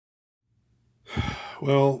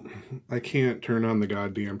Well, I can't turn on the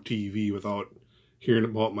goddamn TV without hearing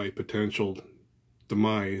about my potential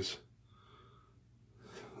demise.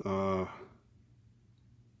 Thought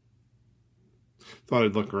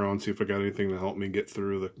I'd look around, see if I got anything to help me get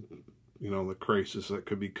through the crisis that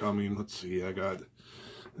could be coming. Let's see, I got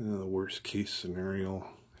the worst case scenario.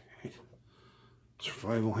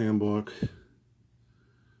 Survival handbook.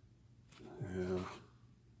 Yeah.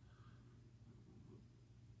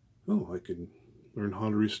 Oh, I could learn how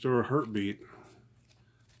to restore a heartbeat.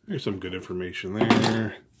 There's some good information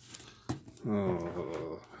there.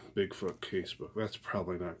 Oh, Bigfoot casebook. That's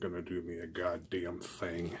probably not going to do me a goddamn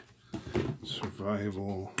thing.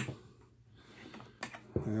 Survival.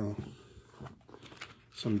 Well,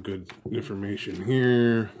 some good information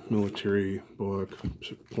here. Military book.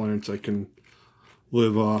 Plants I can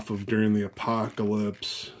live off of during the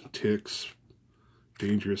apocalypse. Ticks.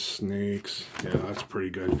 Dangerous snakes. Yeah, that's pretty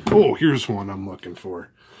good. Oh, here's one I'm looking for.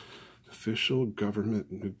 Official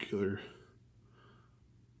government nuclear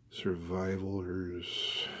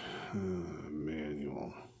survivors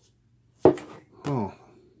manual. Oh,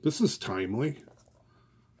 this is timely.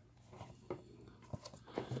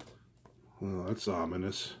 Oh, that's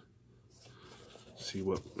ominous. See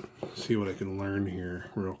what I can learn here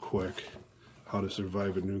real quick. How to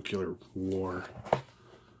survive a nuclear war.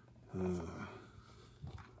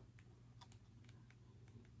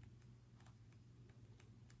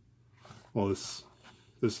 Well, this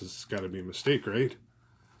has got to be a mistake, right?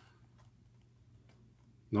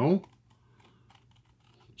 No?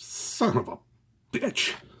 Son of a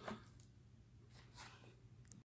bitch!